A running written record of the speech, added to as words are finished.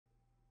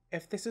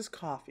If this is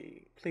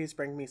coffee, please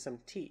bring me some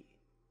tea.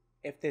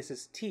 If this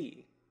is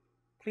tea,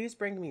 please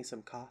bring me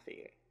some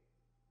coffee.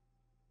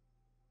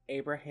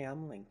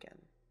 Abraham Lincoln.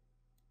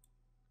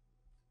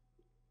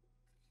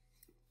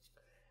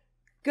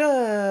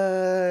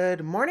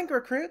 Good morning,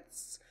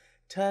 recruits!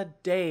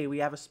 Today we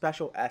have a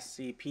special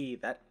SCP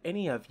that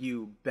any of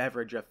you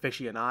beverage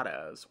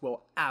aficionados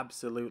will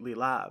absolutely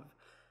love.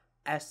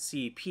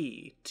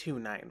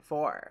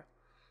 SCP-294,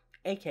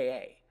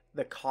 aka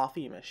the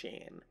Coffee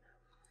Machine.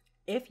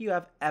 If you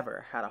have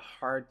ever had a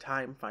hard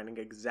time finding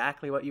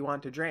exactly what you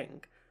want to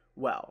drink,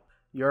 well,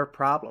 your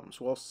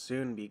problems will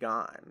soon be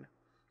gone.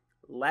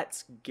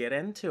 Let's get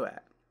into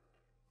it.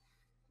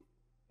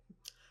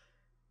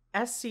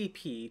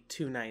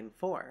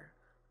 SCP-294,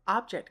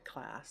 Object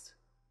Class,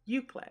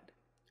 Euclid.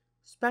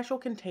 Special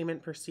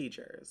Containment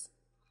Procedures.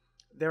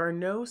 There are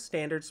no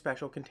standard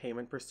special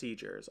containment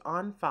procedures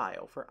on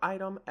file for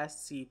item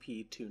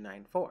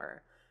SCP-294.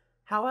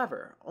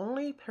 However,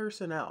 only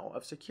personnel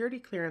of security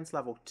clearance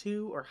level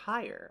 2 or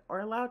higher are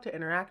allowed to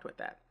interact with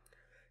it.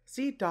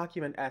 See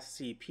document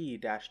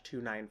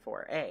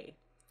SCP-294-A.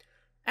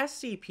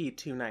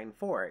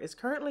 SCP-294 is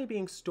currently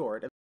being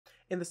stored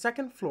in the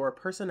second floor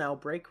personnel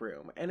break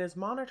room and is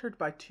monitored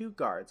by 2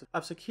 guards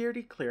of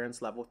security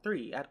clearance level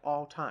 3 at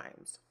all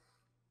times.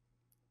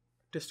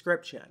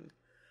 Description: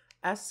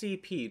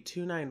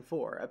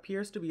 SCP-294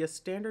 appears to be a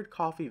standard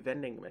coffee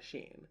vending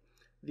machine,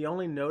 the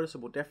only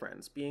noticeable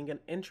difference being an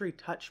entry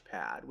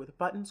touchpad with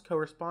buttons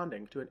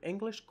corresponding to an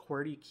English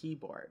QWERTY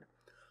keyboard.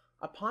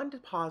 Upon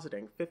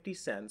depositing 50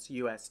 cents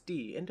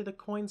USD into the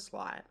coin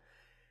slot,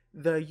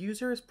 the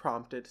user is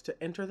prompted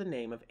to enter the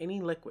name of any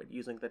liquid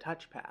using the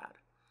touchpad.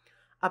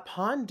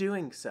 Upon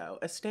doing so,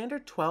 a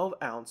standard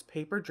 12-ounce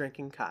paper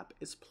drinking cup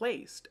is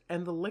placed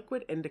and the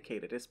liquid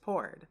indicated is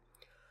poured.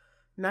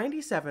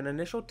 97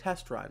 initial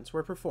test runs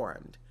were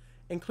performed,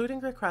 including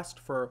requests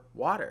for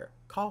water,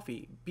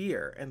 coffee,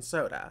 beer, and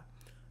soda.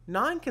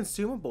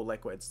 Non-consumable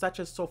liquids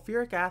such as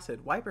sulfuric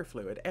acid, wiper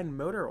fluid, and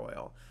motor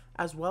oil,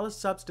 as well as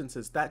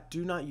substances that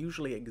do not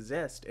usually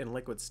exist in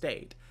liquid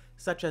state,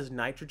 such as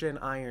nitrogen,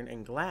 iron,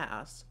 and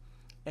glass,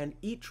 and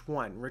each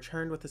one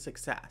returned with a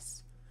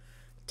success.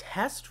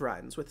 Test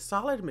runs with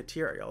solid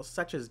materials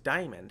such as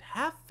diamond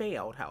have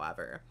failed,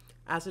 however,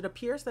 as it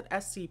appears that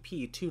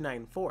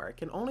SCP-294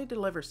 can only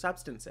deliver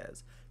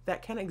substances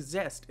that can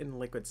exist in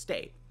liquid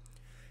state.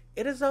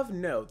 It is of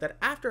note that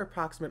after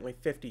approximately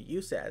 50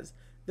 uses,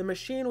 the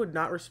machine would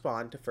not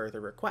respond to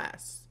further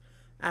requests.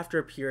 After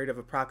a period of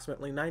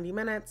approximately 90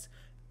 minutes,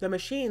 the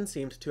machine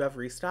seemed to have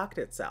restocked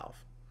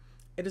itself.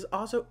 It is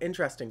also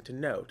interesting to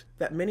note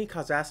that many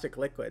caustic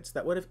liquids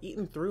that would have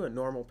eaten through a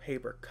normal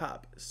paper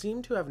cup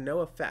seem to have no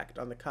effect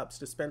on the cups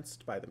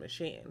dispensed by the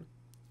machine.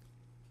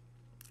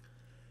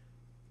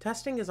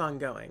 Testing is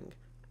ongoing.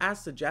 As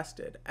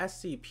suggested,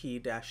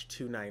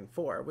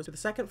 SCP-294 was to the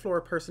second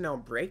floor personnel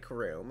break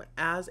room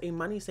as a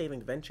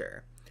money-saving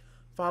venture.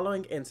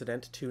 Following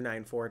Incident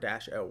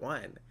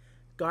 294-01,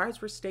 guards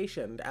were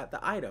stationed at the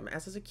item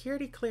as a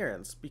security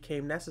clearance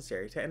became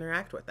necessary to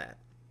interact with it.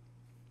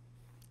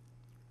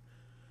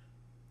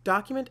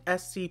 Document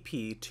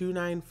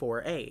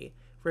SCP-294-A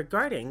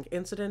regarding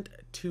Incident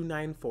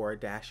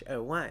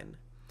 294-01.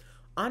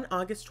 On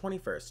August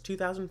 21,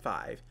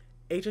 2005,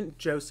 Agent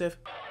Joseph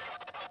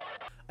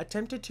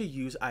attempted to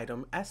use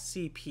item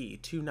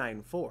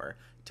SCP-294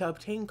 to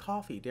obtain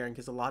coffee during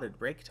his allotted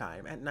break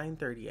time at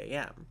 9:30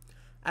 a.m.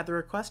 At the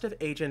request of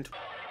Agent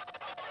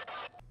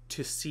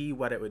to see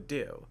what it would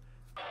do,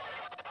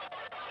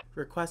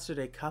 requested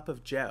a cup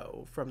of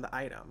Joe from the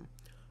item.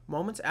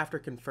 Moments after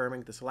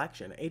confirming the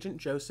selection, Agent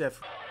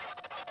Joseph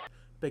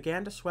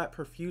began to sweat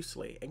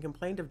profusely and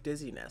complained of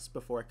dizziness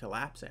before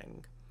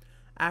collapsing.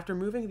 After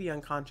moving the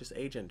unconscious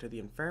agent to the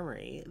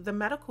infirmary, the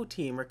medical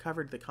team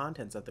recovered the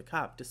contents of the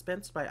cup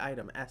dispensed by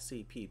item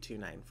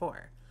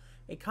SCP-294,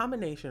 a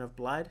combination of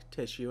blood,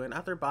 tissue, and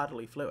other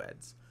bodily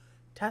fluids.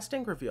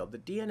 Testing revealed the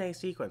DNA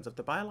sequence of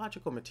the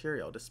biological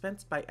material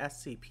dispensed by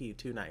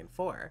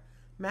SCP-294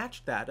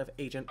 matched that of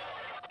Agent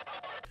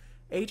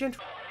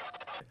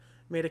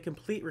made a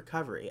complete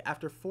recovery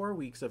after 4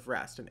 weeks of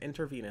rest and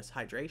intravenous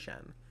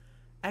hydration.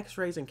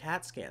 X-rays and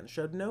CAT scans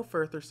showed no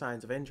further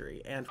signs of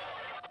injury and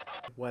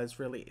was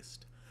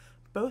released.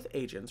 Both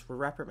agents were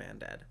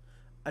reprimanded.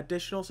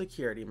 Additional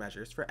security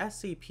measures for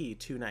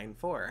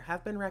SCP-294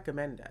 have been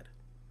recommended.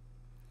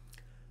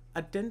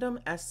 Addendum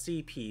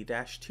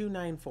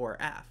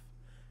SCP-294-F.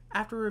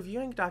 After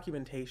reviewing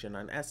documentation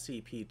on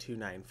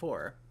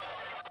SCP-294,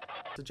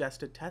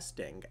 suggested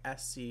testing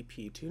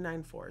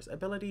SCP-294's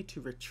ability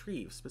to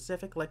retrieve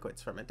specific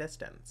liquids from a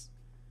distance.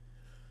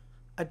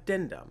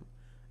 Addendum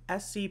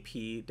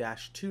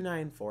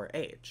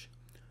SCP-294-H.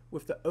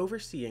 With the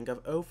overseeing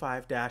of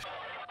O5-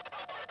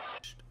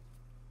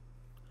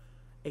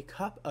 a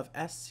cup of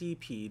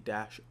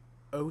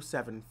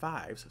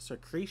SCP-075's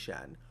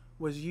secretion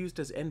was used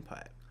as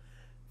input.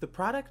 The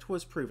product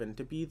was proven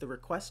to be the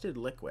requested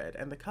liquid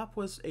and the cup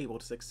was able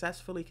to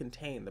successfully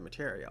contain the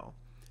material.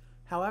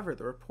 However,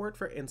 the report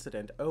for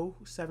incident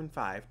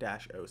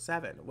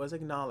 075-07 was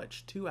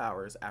acknowledged 2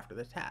 hours after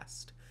the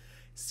test.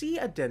 See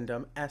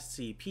Addendum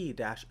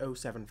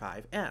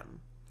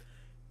SCP-075-M.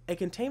 A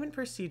containment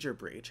procedure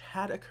breach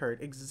had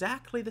occurred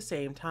exactly the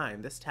same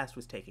time this test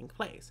was taking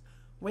place,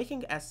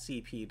 waking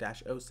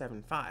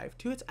SCP-075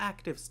 to its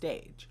active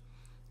stage.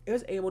 It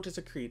was able to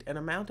secrete an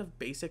amount of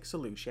basic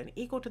solution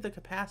equal to the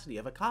capacity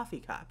of a coffee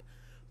cup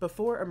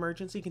before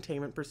emergency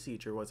containment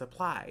procedure was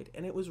applied,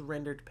 and it was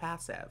rendered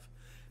passive.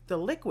 The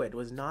liquid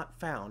was not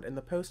found in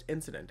the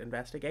post-incident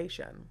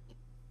investigation.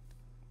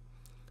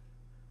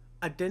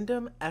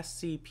 Addendum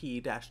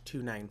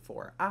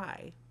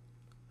SCP-294-I.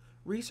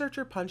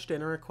 Researcher punched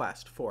in a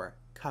request for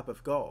cup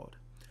of gold.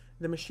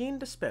 The machine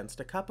dispensed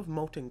a cup of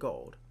molten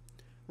gold.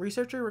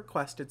 Researcher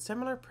requested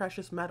similar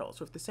precious metals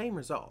with the same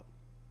result.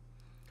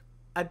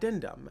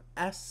 Addendum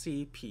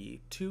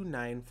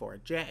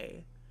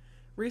SCP-294-J.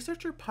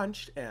 Researcher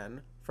punched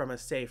in, from a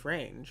safe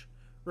range,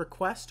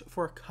 request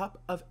for a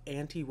cup of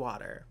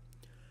anti-water.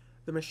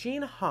 The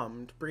machine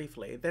hummed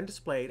briefly, then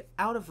displayed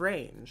out of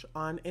range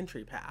on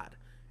entry pad.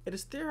 It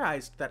is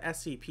theorized that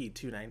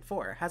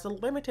SCP-294 has a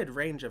limited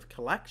range of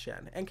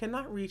collection and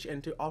cannot reach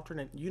into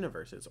alternate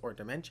universes or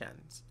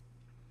dimensions.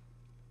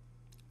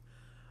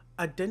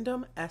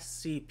 Addendum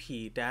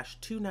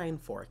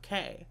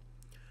SCP-294-K.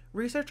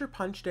 Researcher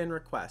punched in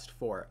request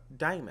for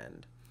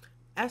diamond.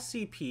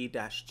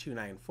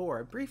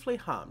 SCP-294 briefly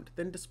hummed,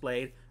 then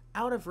displayed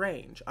out of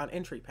range on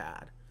entry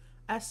pad.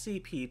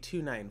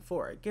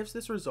 SCP-294 gives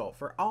this result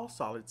for all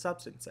solid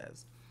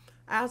substances.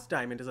 As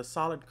diamond is a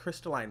solid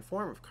crystalline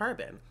form of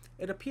carbon,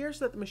 it appears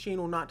that the machine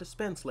will not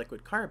dispense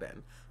liquid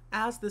carbon,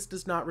 as this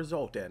does not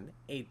result in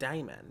a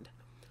diamond.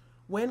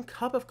 When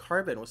cup of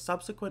carbon was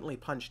subsequently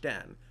punched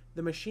in,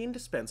 the machine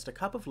dispensed a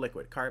cup of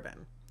liquid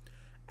carbon.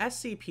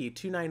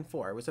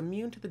 SCP-294 was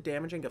immune to the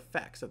damaging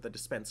effects of the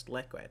dispensed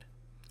liquid.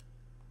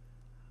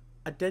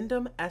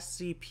 Addendum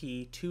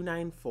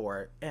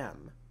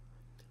SCP-294-M.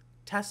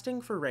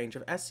 Testing for range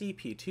of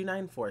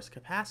SCP-294's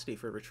capacity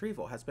for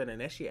retrieval has been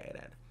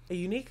initiated. A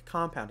unique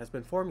compound has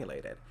been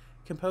formulated,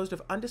 composed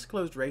of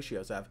undisclosed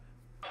ratios of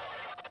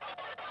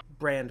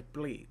brand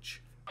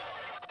bleach,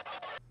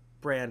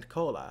 brand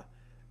cola,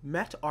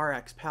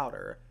 met-RX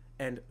powder,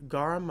 and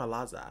garam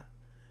malaza.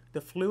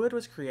 The fluid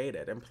was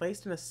created and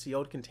placed in a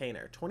sealed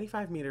container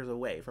 25 meters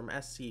away from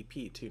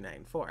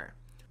SCP-294.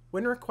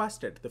 When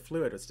requested, the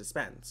fluid was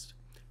dispensed.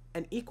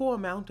 An equal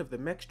amount of the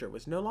mixture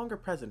was no longer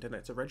present in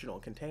its original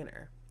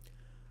container.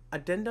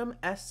 Addendum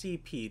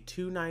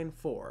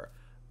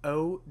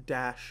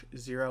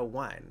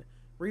SCP-294-0-01.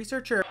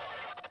 Researcher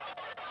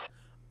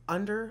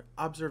under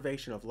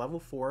observation of Level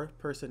 4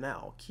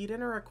 personnel keyed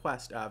in a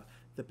request of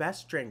the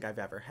best drink I've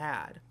ever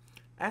had.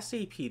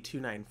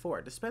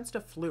 SCP-294 dispensed a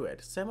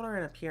fluid similar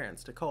in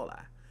appearance to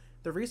cola.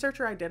 The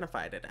researcher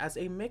identified it as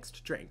a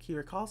mixed drink he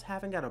recalls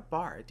having at a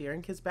bar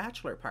during his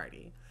bachelor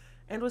party,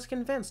 and was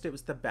convinced it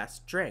was the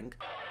best drink.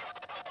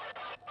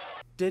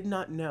 Did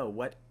not know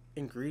what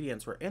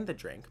ingredients were in the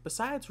drink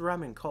besides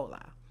rum and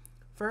cola.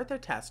 Further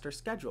tests are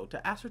scheduled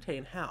to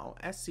ascertain how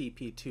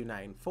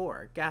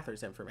SCP-294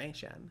 gathers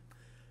information.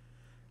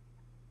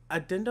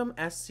 Addendum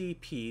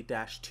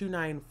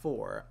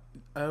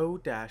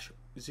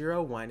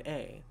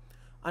SCP-294-0-01A.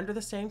 Under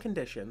the same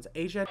conditions,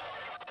 Agent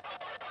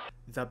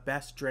the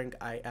best drink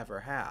I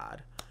ever had.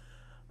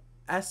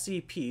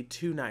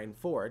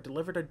 SCP-294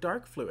 delivered a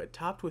dark fluid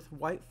topped with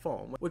white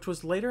foam, which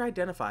was later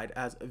identified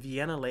as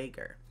Vienna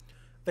Lager.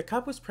 The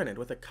cup was printed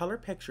with a color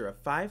picture of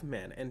 5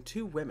 men and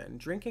 2 women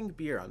drinking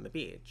beer on the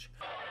beach.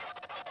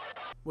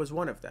 Was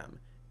one of them.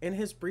 In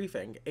his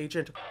briefing,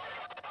 Agent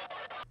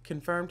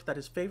confirmed that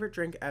his favorite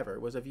drink ever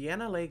was a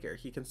Vienna Lager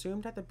he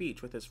consumed at the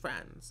beach with his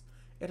friends.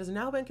 It has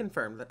now been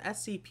confirmed that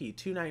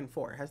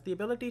SCP-294 has the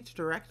ability to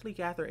directly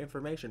gather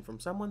information from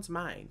someone's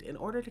mind in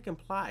order to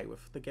comply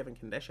with the given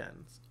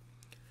conditions.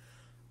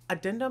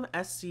 Addendum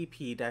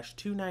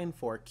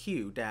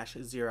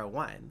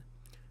SCP-294-Q-01.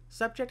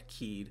 Subject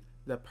keyed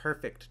the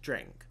perfect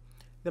drink.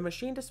 The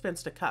machine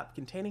dispensed a cup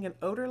containing an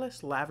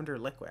odorless lavender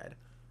liquid.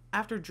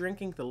 After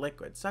drinking the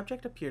liquid,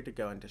 subject appeared to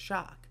go into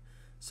shock.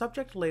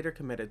 Subject later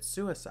committed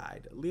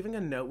suicide, leaving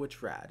a note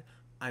which read,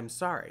 "I'm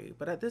sorry,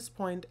 but at this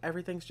point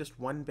everything's just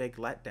one big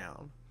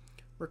letdown."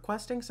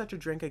 Requesting such a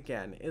drink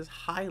again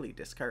is highly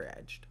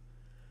discouraged.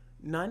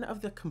 None of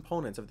the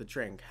components of the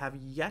drink have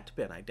yet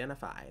been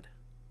identified.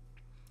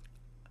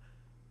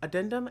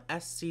 Addendum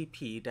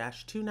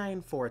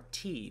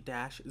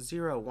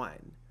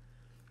SCP-294-T-01.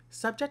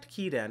 Subject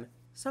keyed in,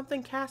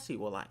 "Something Cassie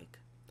will like."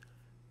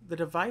 The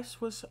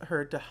device was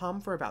heard to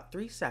hum for about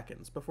 3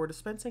 seconds before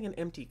dispensing an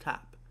empty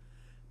cup.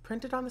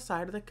 Printed on the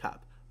side of the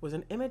cup was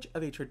an image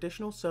of a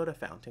traditional soda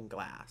fountain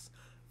glass,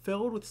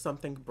 filled with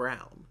something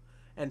brown,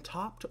 and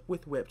topped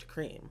with whipped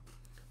cream.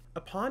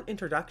 Upon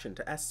introduction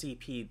to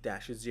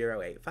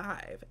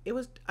SCP-085, it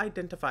was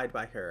identified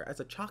by her as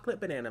a chocolate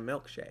banana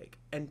milkshake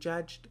and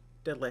judged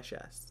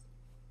delicious.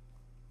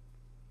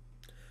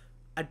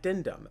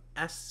 Addendum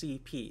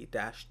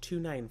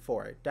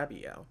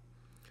SCP-294-W.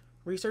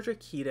 Researcher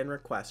keyed in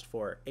request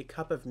for a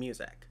cup of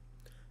music.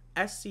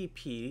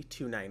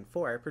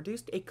 SCP-294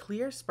 produced a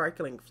clear,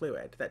 sparkling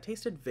fluid that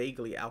tasted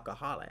vaguely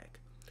alcoholic.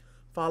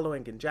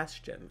 Following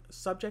ingestion,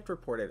 subject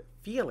reported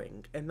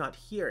feeling and not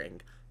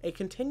hearing a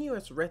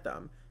continuous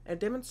rhythm and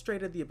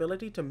demonstrated the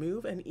ability to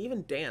move and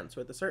even dance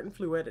with a certain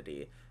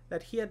fluidity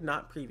that he had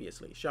not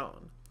previously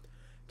shown.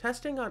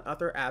 Testing on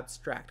other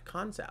abstract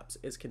concepts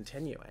is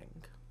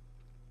continuing.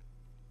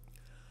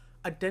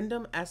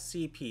 Addendum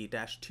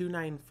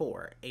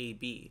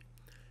SCP-294-AB.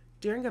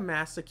 During a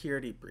mass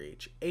security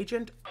breach,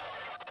 Agent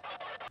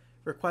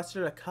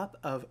requested a cup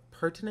of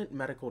pertinent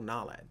medical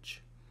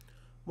knowledge.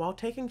 While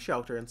taking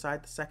shelter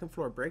inside the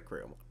second-floor break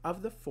room,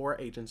 of the 4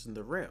 agents in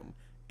the room,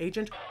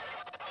 Agent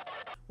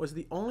was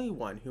the only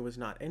one who was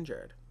not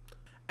injured.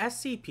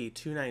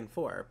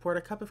 SCP-294 poured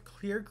a cup of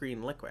clear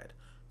green liquid.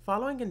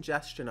 Following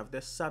ingestion of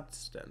this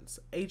substance,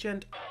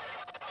 Agent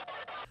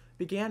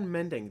began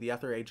mending the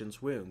other agent's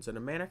wounds in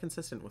a manner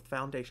consistent with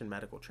Foundation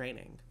medical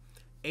training.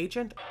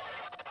 Agent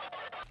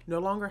no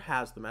longer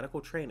has the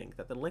medical training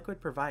that the liquid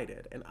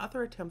provided, and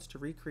other attempts to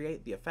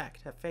recreate the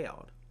effect have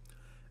failed.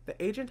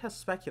 The agent has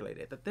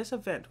speculated that this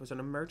event was an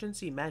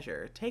emergency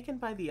measure taken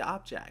by the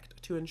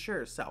object to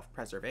ensure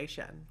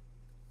self-preservation.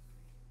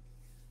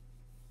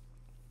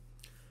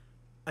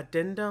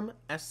 Addendum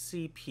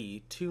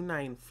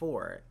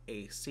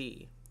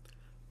SCP-294-AC.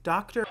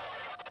 Dr.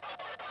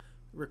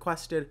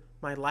 requested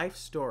My Life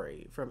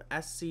Story from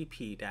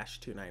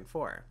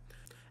SCP-294.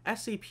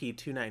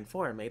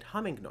 SCP-294 made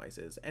humming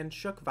noises and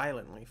shook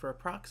violently for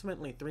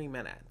approximately 3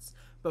 minutes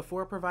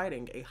before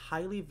providing a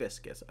highly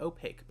viscous,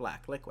 opaque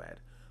black liquid.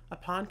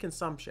 Upon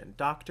consumption,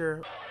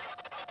 Dr.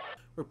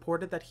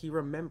 reported that he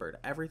remembered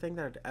everything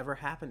that had ever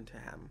happened to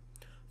him.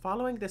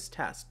 Following this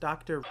test,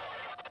 Dr.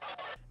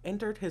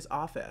 entered his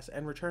office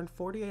and returned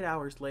 48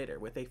 hours later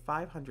with a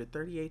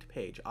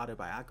 538-page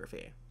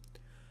autobiography.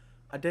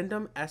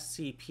 Addendum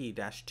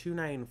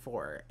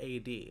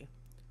SCP-294-AD.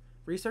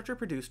 Researcher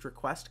produced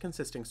request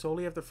consisting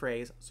solely of the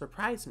phrase,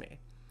 "Surprise me."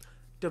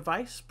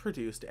 Device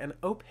produced an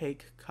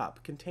opaque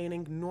cup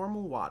containing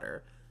normal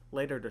water,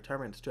 later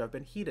determined to have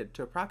been heated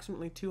to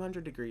approximately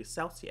 200 degrees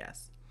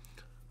Celsius.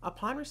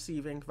 Upon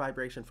receiving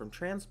vibration from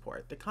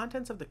transport, the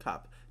contents of the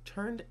cup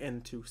turned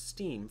into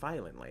steam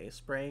violently,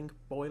 spraying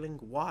boiling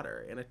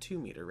water in a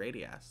 2-meter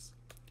radius.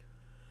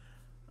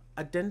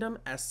 Addendum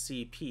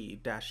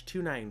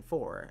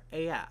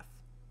SCP-294-AF.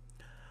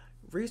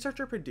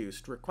 Researcher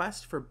produced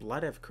request for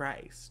Blood of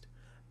Christ.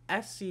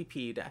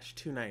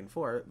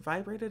 SCP-294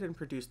 vibrated and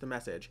produced the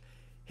message,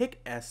 "Hic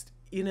est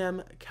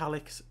inem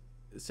calix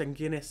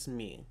sanguinis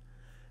me,"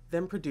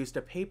 then produced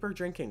a paper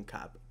drinking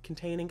cup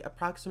containing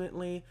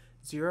approximately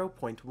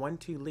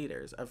 0.12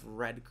 liters of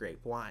red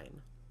grape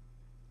wine.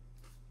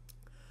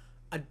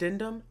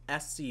 Addendum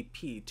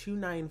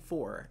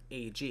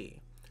SCP-294-AG.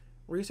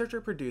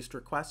 Researcher produced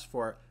requests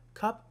for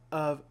cup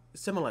of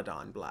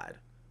Similodon blood,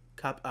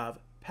 cup of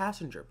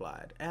passenger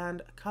blood,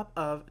 and cup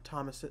of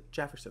Thomas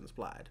Jefferson's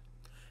blood,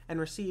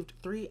 and received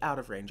 3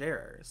 out-of-range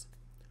errors.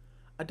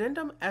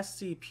 Addendum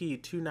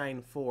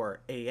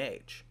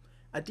SCP-294-AH.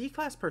 A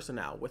D-Class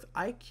personnel with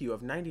IQ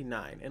of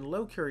 99 and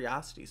low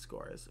curiosity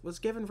scores was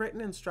given written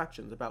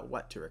instructions about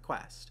what to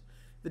request.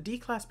 The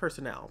D-Class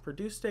personnel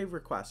produced a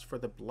request for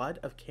the blood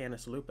of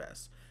Canis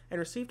lupus and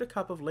received a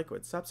cup of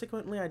liquid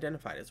subsequently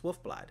identified as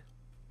wolf blood.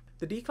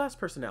 The D-Class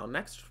personnel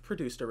next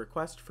produced a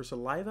request for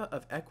saliva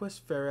of Equus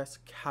ferus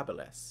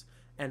cabilis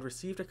and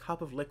received a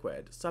cup of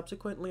liquid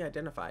subsequently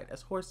identified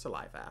as horse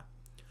saliva.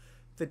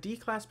 The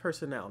D-Class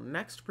personnel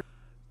next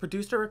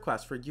produced a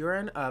request for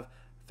urine of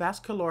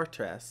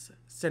Phascolortus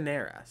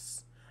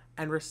cinereus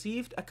and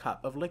received a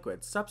cup of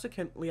liquid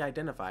subsequently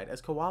identified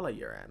as koala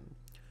urine.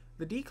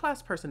 The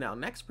D-Class personnel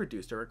next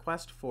produced a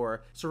request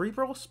for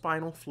cerebral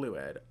spinal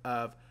fluid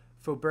of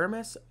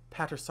Phobermus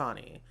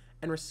pattersoni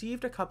and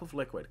received a cup of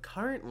liquid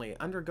currently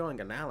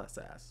undergoing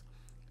analysis.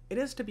 It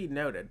is to be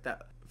noted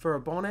that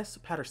Phobermus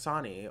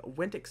pattersoni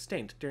went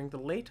extinct during the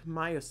late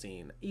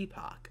Miocene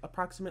epoch,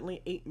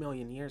 approximately 8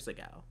 million years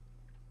ago.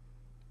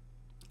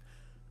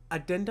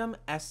 Addendum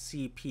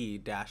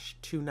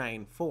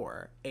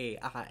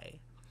SCP-294-AI.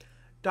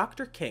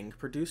 Dr. King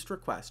produced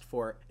request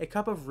for a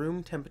cup of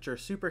room temperature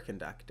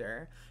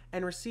superconductor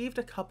and received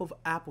a cup of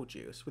apple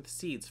juice with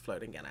seeds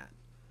floating in it.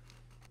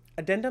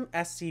 Addendum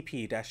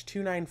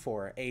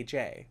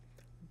SCP-294-AJ.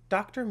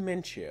 Dr.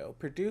 Minshew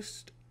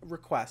produced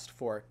request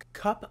for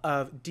cup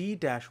of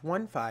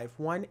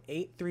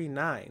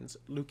D-151-839's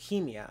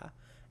leukemia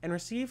and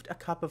received a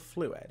cup of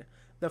fluid.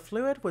 The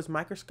fluid was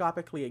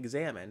microscopically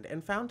examined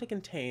and found to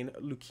contain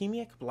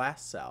leukemic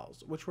blast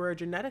cells, which were a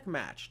genetic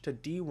match to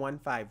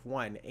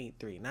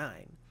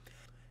D-151-839.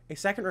 A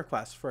second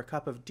request for a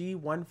cup of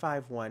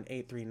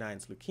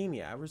D-151-839's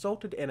leukemia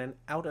resulted in an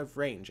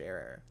out-of-range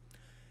error.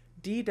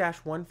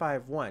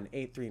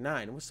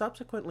 D-151-839 was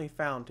subsequently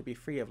found to be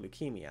free of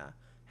leukemia.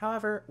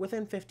 However,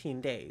 within 15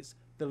 days,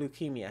 the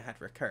leukemia had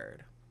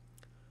recurred.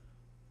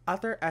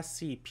 Other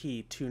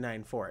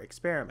SCP-294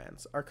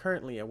 experiments are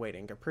currently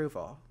awaiting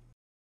approval.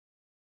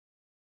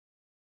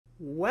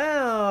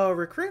 Well,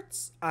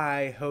 recruits,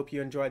 I hope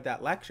you enjoyed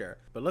that lecture,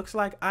 but looks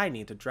like I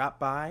need to drop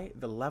by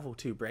the level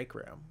 2 break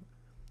room.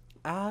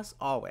 As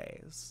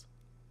always,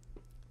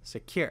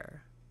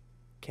 secure,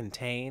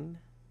 contain,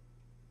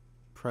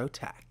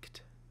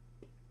 protect.